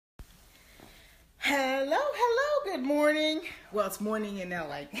Hello, good morning. Well, it's morning in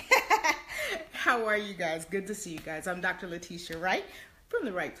LA. How are you guys? Good to see you guys. I'm Dr. Letitia Wright from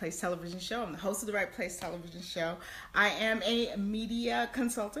the Right Place Television Show. I'm the host of the Right Place Television Show. I am a media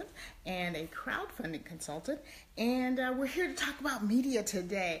consultant and a crowdfunding consultant, and we're here to talk about media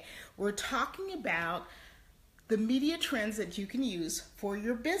today. We're talking about the media trends that you can use for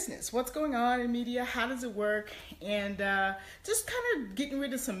your business. What's going on in media? How does it work? And just kind of getting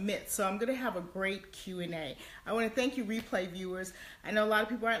rid of some myths. So I'm going to have a great Q&A. I want to thank you, replay viewers. I know a lot of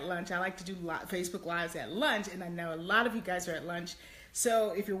people are at lunch. I like to do Facebook Lives at lunch, and I know a lot of you guys are at lunch.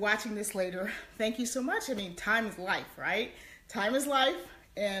 So if you're watching this later, thank you so much. I mean, time is life, right? Time is life,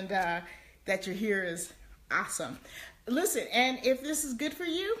 and that you're here is awesome. Listen, and if this is good for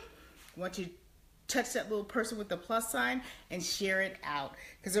you, I want you to touch that little person with the plus sign and share it out,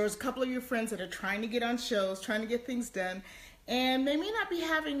 because there was a couple of your friends that are trying to get on shows, trying to get things done, and they may not be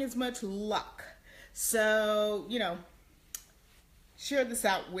having as much luck. So, share this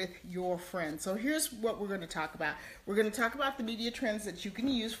out with your friends. So here's what we're going to talk about. We're going to talk about the media trends that you can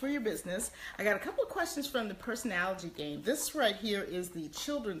use for your business. I got a couple of questions from the personality game. This right here is the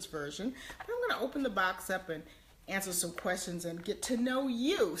children's version, but I'm going to open the box up and answer some questions and get to know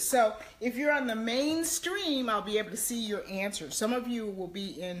you. So if you're on the main stream, I'll be able to see your answers. Some of you will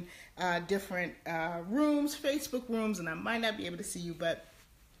be in different rooms, Facebook rooms, and I might not be able to see you, but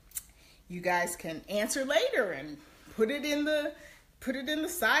you guys can answer later and put it in the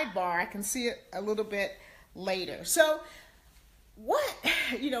sidebar. I can see it a little bit later. So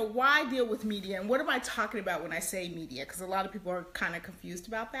why deal with media, and what am I talking about when I say media? Because a lot of people are kind of confused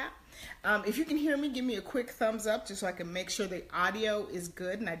about that. If you can hear me, give me a quick thumbs up just so I can make sure the audio is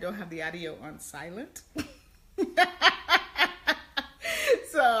good and I don't have the audio on silent.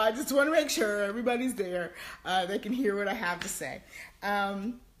 So I just want to make sure everybody's there. They can hear what I have to say.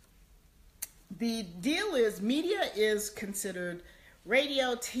 The deal is media is considered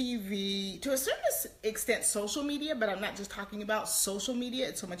radio, TV, to a certain extent social media, but I'm not just talking about social media.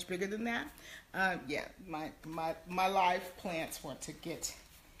 It's so much bigger than that. My live plants want to get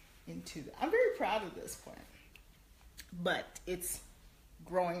into that. I'm very proud of this plant, but it's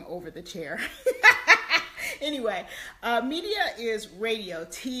growing over the chair. Anyway, media is radio,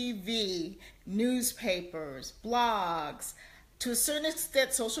 TV, newspapers, blogs, to a certain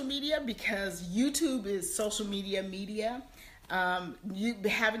extent social media, because YouTube is social media.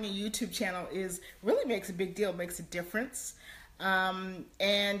 Having a YouTube channel really makes a big deal, makes a difference.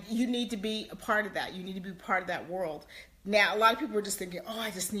 And you need to be a part of that. You need to be part of that world. Now, a lot of people are just thinking, oh,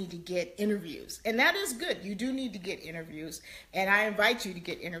 I just need to get interviews. And that is good. You do need to get interviews. And I invite you to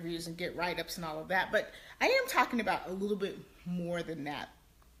get interviews and get write-ups and all of that. But I am talking about a little bit more than that.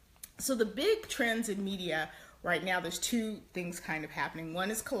 So the big trends in media right now, there's two things kind of happening. One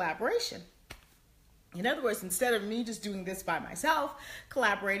is collaboration. In other words, instead of me just doing this by myself,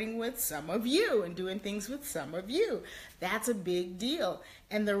 collaborating with some of you and doing things with some of you. That's a big deal.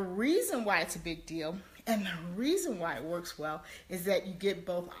 And the reason why it's a big deal and the reason why it works well is that you get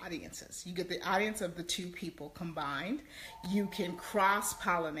both audiences. You get the audience of the two people combined. You can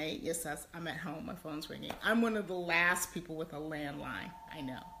cross-pollinate. Yes, I'm at home. My phone's ringing. I'm one of the last people with a landline. I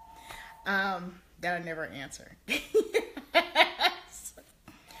know. That I never answer.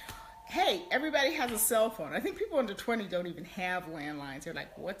 Hey, everybody has a cell phone. I think people under 20 don't even have landlines. They're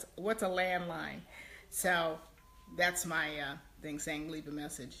like, what's a landline? So that's my thing saying leave a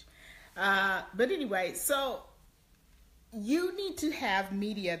message. But anyway, so you need to have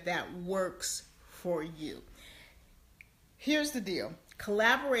media that works for you. Here's the deal.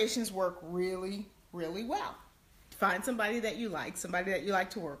 Collaborations work really, really well. Find somebody that you like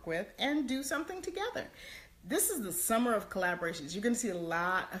to work with, and do something together. This is the summer of collaborations. You're going to see a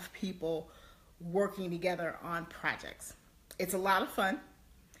lot of people working together on projects. It's a lot of fun.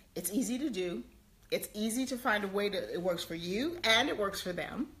 It's easy to do. It's easy to find a way it works for you and it works for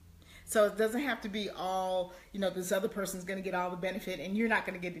them. So it doesn't have to be all, this other person's going to get all the benefit and you're not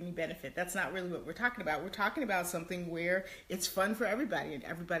going to get any benefit. That's not really what we're talking about. We're talking about something where it's fun for everybody and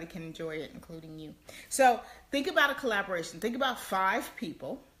everybody can enjoy it, including you. So think about a collaboration. Think about 5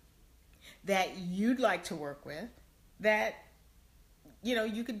 people that you'd like to work with, that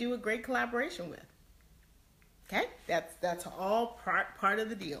you could do a great collaboration with. Okay, that's all part of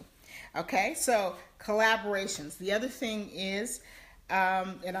the deal. Okay, so collaborations. The other thing is,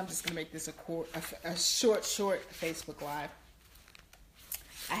 and I'm just gonna make this a short Facebook Live.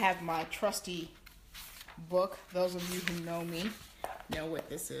 I have my trusty book. Those of you who know me know what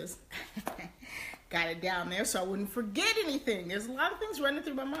this is. Got it down there so I wouldn't forget anything. There's a lot of things running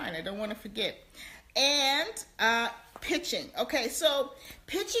through my mind. I don't want to forget. And pitching. Okay, so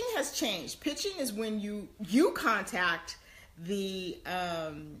pitching has changed. Pitching is when you contact the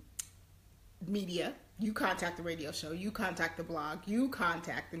media, you contact the radio show, you contact the blog, you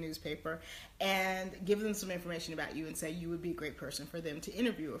contact the newspaper, and give them some information about you and say you would be a great person for them to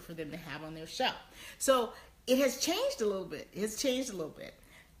interview or for them to have on their show. So it has changed a little bit.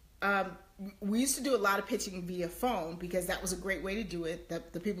 We used to do a lot of pitching via phone because that was a great way to do it.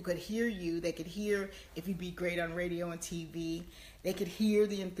 The people could hear you. They could hear if you'd be great on radio and TV. They could hear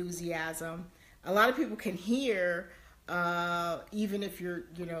the enthusiasm. A lot of people can hear even if you're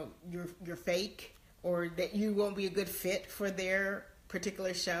fake or that you won't be a good fit for their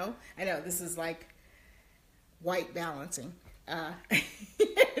particular show. I know this is like white balancing.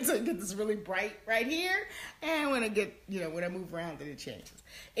 So it gets really bright right here, and when I move around, then it changes.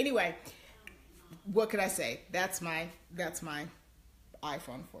 Anyway, what could I say? That's my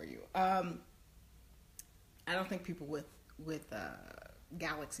iPhone for you. I don't think people with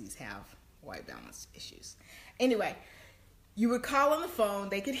Galaxies have white balance issues. Anyway, you would call on the phone,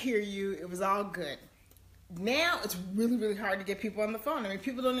 they could hear you, it was all good. Now it's really, really hard to get people on the phone. I mean,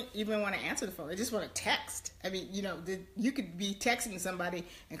 people don't even want to answer the phone. They just want to text. I mean, you could be texting somebody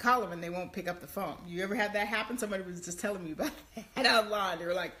and call them and they won't pick up the phone. You ever had that happen? Somebody was just telling me about that online. They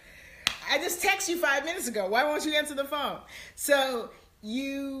were like, I just texted you 5 minutes ago. Why won't you answer the phone? So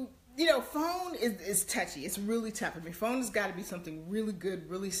phone is touchy. It's really tough. I mean, phone has got to be something really good,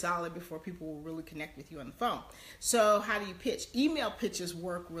 really solid before people will really connect with you on the phone. So how do you pitch? Email pitches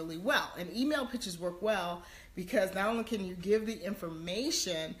work really well. And email pitches work well because not only can you give the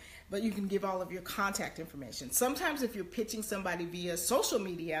information, but you can give all of your contact information. Sometimes if you're pitching somebody via social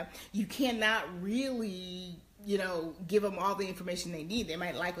media, you cannot really give them all the information they need. They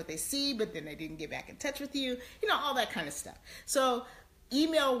might like what they see, but then they didn't get back in touch with you, all that kind of stuff. So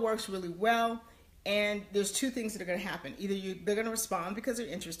email works really well, and there's two things that are going to happen. Either they're going to respond because they're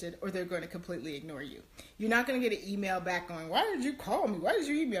interested, or they're going to completely ignore you. You're not going to get an email back going, why did you call me? Why did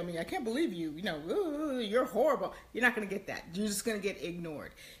you email me? I can't believe you. You're horrible. You're not going to get that. You're just going to get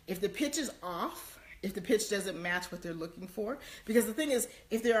ignored. If the pitch is off, if the pitch doesn't match what they're looking for, because the thing is,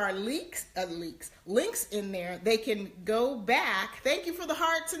 if there are links in there, they can go back. Thank you for the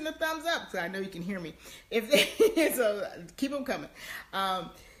hearts and the thumbs up, because I know you can hear me. So keep them coming.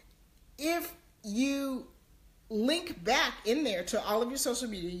 If you link back in there to all of your social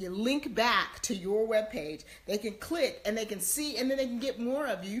media, you link back to your webpage, they can click and they can see, and then they can get more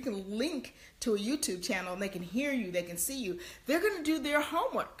of you. You can link to a YouTube channel and they can hear you, they can see you. They're going to do their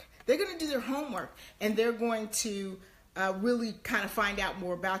homework. And they're going to really kind of find out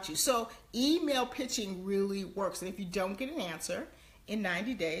more about you. So email pitching really works. And if you don't get an answer in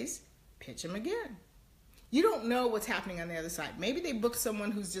 90 days, pitch them again. You don't know what's happening on the other side. Maybe they booked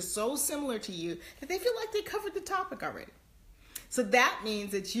someone who's just so similar to you that they feel like they covered the topic already. So that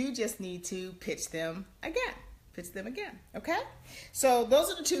means that you just need to pitch them again. Okay? So those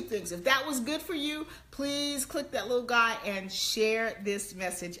are the two things. If that was good for you, please click that little guy and share this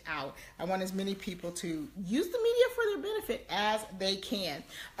message out. I want as many people to use the media for their benefit as they can.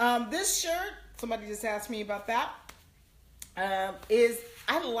 This shirt, somebody just asked me about that, I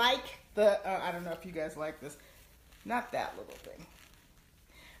like I don't know if you guys like this, not that little thing,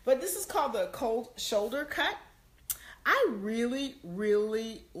 but this is called the cold shoulder cut. I really,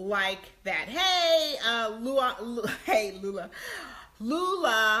 really like that. Hey,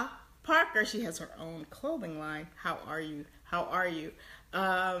 Lula Parker. She has her own clothing line. How are you?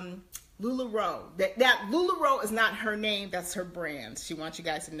 Lula Rowe. That Lula Rowe is not her name. That's her brand. She wants you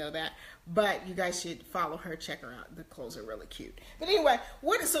guys to know that. But you guys should follow her. Check her out. The clothes are really cute. But anyway,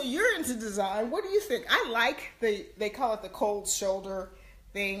 so you're into design. What do you think? I like they call it the cold shoulder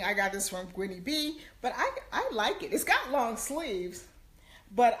thing. I got this from Gwynnie B, but I like it. It's got long sleeves,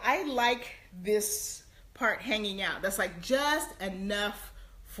 but I like this part hanging out. That's like just enough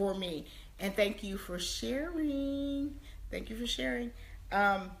for me. And thank you for sharing.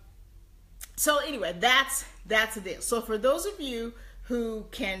 So anyway, that's the deal. So for those of you who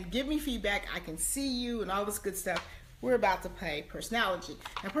can give me feedback, I can see you and all this good stuff, we're about to play Personality.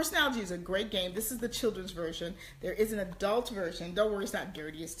 Now, Personality is a great game. This is the children's version. There is an adult version. Don't worry, it's not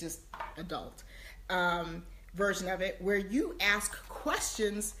dirty. It's just adult version of it, where you ask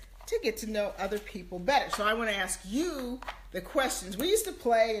questions to get to know other people better. So I want to ask you the questions. We used to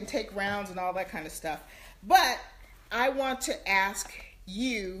play and take rounds and all that kind of stuff, but I want to ask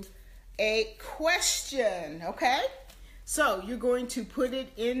you a question, okay? So you're going to put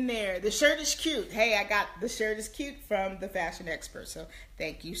it in there. The shirt is cute. Hey, I got the shirt is cute from the fashion expert. So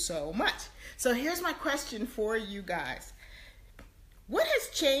thank you so much. So here's my question for you guys. What has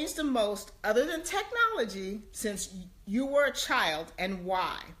changed the most other than technology since you were a child, and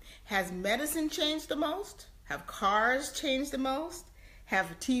why? Has medicine changed the most? Have cars changed the most?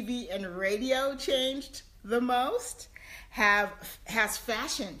 Have TV and radio changed the most? Has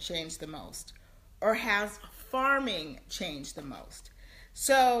fashion changed the most? Or has farming changed the most?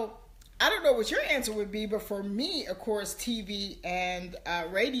 So I don't know what your answer would be, but for me, of course, TV and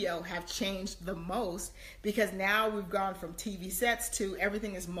radio have changed the most, because now we've gone from TV sets to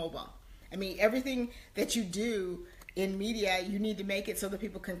everything is mobile. I mean, everything that you do in media, you need to make it so that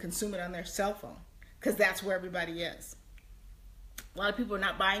people can consume it on their cell phone, because that's where everybody is. A lot of people are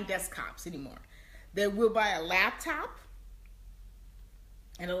not buying desktops anymore. They will buy a laptop,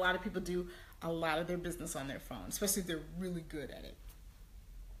 and a lot of people do a lot of their business on their phone, especially if they're really good at it.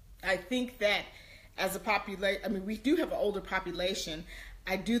 I think that as a population, I mean, we do have an older population.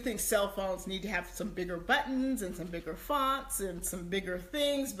 I do think cell phones need to have some bigger buttons and some bigger fonts and some bigger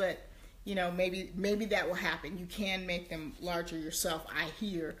things, but you know, maybe that will happen. You can make them larger yourself, I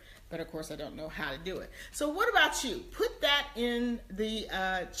hear, but of course I don't know how to do it. So what about you? Put that in the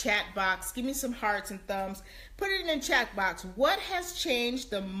chat box. Give me some hearts and thumbs. Put it in the chat box. What has changed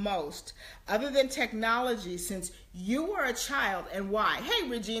the most other than technology since you were a child, and why? Hey,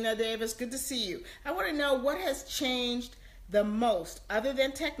 Regina Davis, good to see you. I want to know what has changed the most other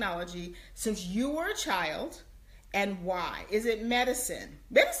than technology since you were a child, and why? Is it medicine?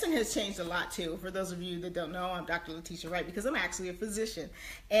 Medicine has changed a lot too. For those of you that don't know, I'm Dr. Letitia Wright, because I'm actually a physician.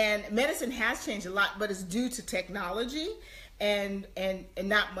 And medicine has changed a lot, but it's due to technology and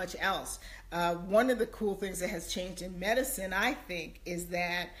not much else. One of the cool things that has changed in medicine, I think, is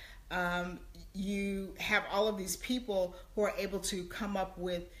that you have all of these people who are able to come up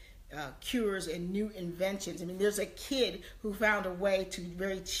with cures and new inventions. I mean, there's a kid who found a way to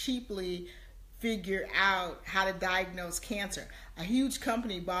very cheaply figure out how to diagnose cancer. A huge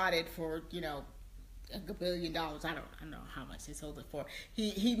company bought it for, you know, $1 billion. I don't know how much they sold it for.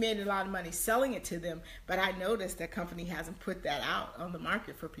 He made a lot of money selling it to them, but I noticed that company hasn't put that out on the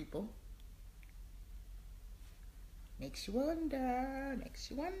market for people. Makes you wonder, makes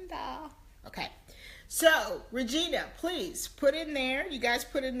you wonder. Okay, so Regina, please put in there, you guys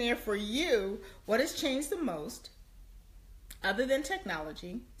put in there for you, what has changed the most other than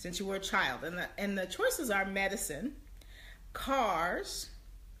technology since you were a child? And the choices are medicine, cars,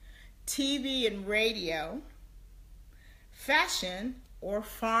 TV and radio, fashion, or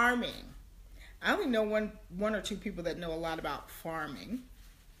farming. I only know one or two people that know a lot about farming.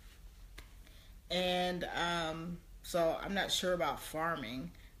 And so I'm not sure about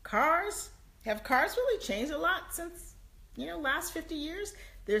farming. Cars, have cars really changed a lot since, you know, last 50 years?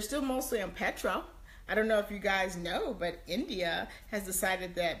 They're still mostly on petrol. I don't know if you guys know, but India has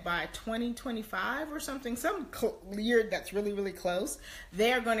decided that by 2025 or something, some year that's really, really close,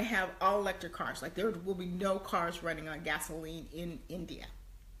 they are going to have all electric cars. Like, there will be no cars running on gasoline in India.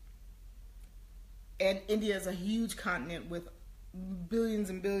 And India is a huge continent with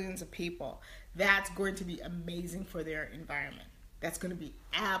billions and billions of people. That's going to be amazing for their environment. That's going to be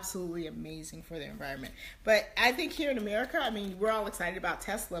absolutely amazing for their environment. But I think here in America, I mean, we're all excited about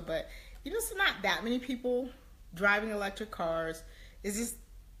Tesla, but you know, it's not that many people driving electric cars. It's just,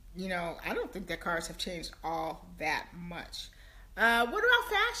 you know, I don't think that cars have changed all that much. What about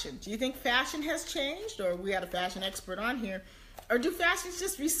fashion? Do you think fashion has changed? Or we got a fashion expert on here. Or do fashions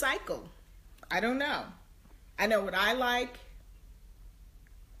just recycle? I don't know. I know what I like.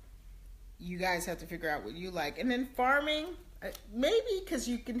 You guys have to figure out what you like. And then farming, maybe because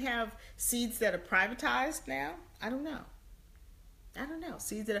you can have seeds that are privatized now. I don't know.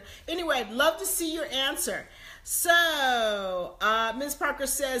 Seeds that are... Anyway, I'd love to see your answer. So, Ms. Parker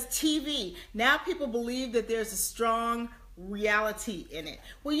says TV. Now people believe that there's a strong reality in it.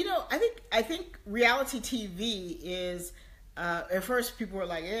 Well, you know, I think reality TV is... at first people were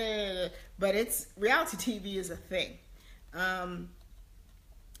like, but reality TV is a thing.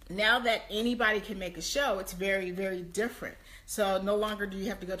 Now that anybody can make a show, it's very, very different. So no longer do you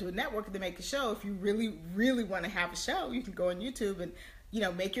have to go to a network to make a show. If you really, really want to have a show, you can go on YouTube and, you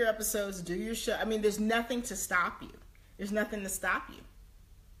know, make your episodes, do your show. I mean, there's nothing to stop you. There's nothing to stop you.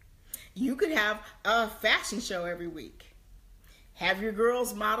 You could have a fashion show every week. Have your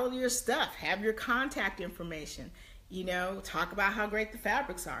girls model your stuff. Have your contact information. You know, talk about how great the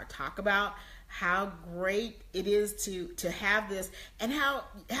fabrics are. Talk about how great it is to have this, and how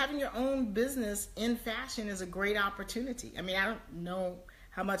having your own business in fashion is a great opportunity. I mean, I don't know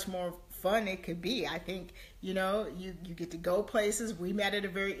how much more fun it could be. I think, you know, you get to go places. We met at a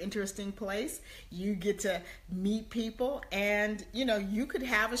very interesting place. You get to meet people, and, you know, you could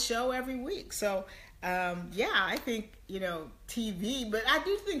have a show every week. So Yeah, I think, TV, but I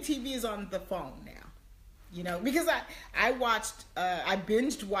do think TV is on the phone now. Because I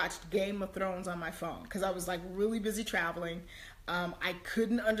binged watched Game of Thrones on my phone because I was like really busy traveling. I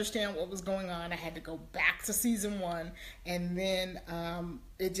couldn't understand what was going on. I had to go back to season 1, and then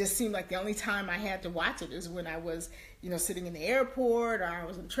it just seemed like the only time I had to watch it is when I was, sitting in the airport, or I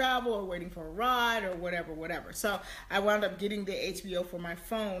was in travel, or waiting for a ride, or whatever. So I wound up getting the HBO for my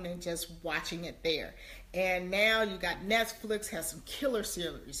phone and just watching it there. And now you got Netflix has some killer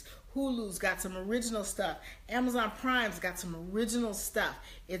series. Hulu's got some original stuff. Amazon Prime's got some original stuff.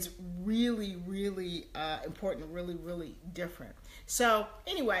 It's really, really important, really, really different. So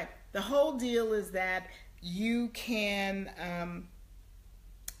anyway, the whole deal is that you can,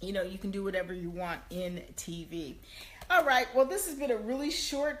 you can do whatever you want in TV. All right, well, this has been a really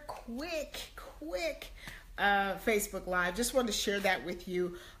short, quick Facebook Live. Just wanted to share that with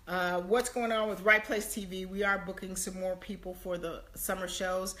you. What's going on with Right Place TV? We are booking some more people for the summer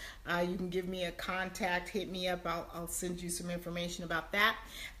shows. You can give me a contact, hit me up. I'll send you some information about that.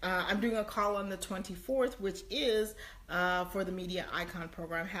 I'm doing a call on the 24th, which is for the Media Icon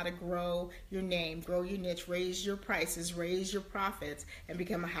Program, how to grow your name, grow your niche, raise your prices, raise your profits, and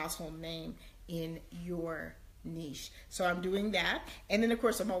become a household name in your niche. So I'm doing that. And then of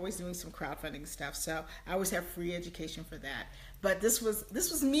course I'm always doing some crowdfunding stuff. So I always have free education for that. But this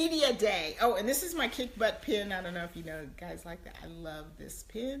was media day. Oh, and this is my kick butt pin. I don't know if you know guys like that. I love this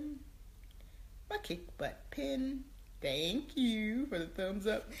pin. My kick butt pin. Thank you for the thumbs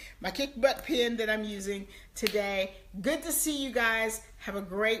up. My kick butt pin that I'm using today. Good to see you guys. Have a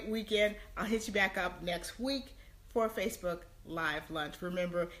great weekend. I'll hit you back up next week for a Facebook Live lunch.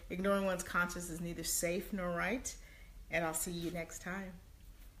 Remember, ignoring one's conscience is neither safe nor right. And I'll see you next time.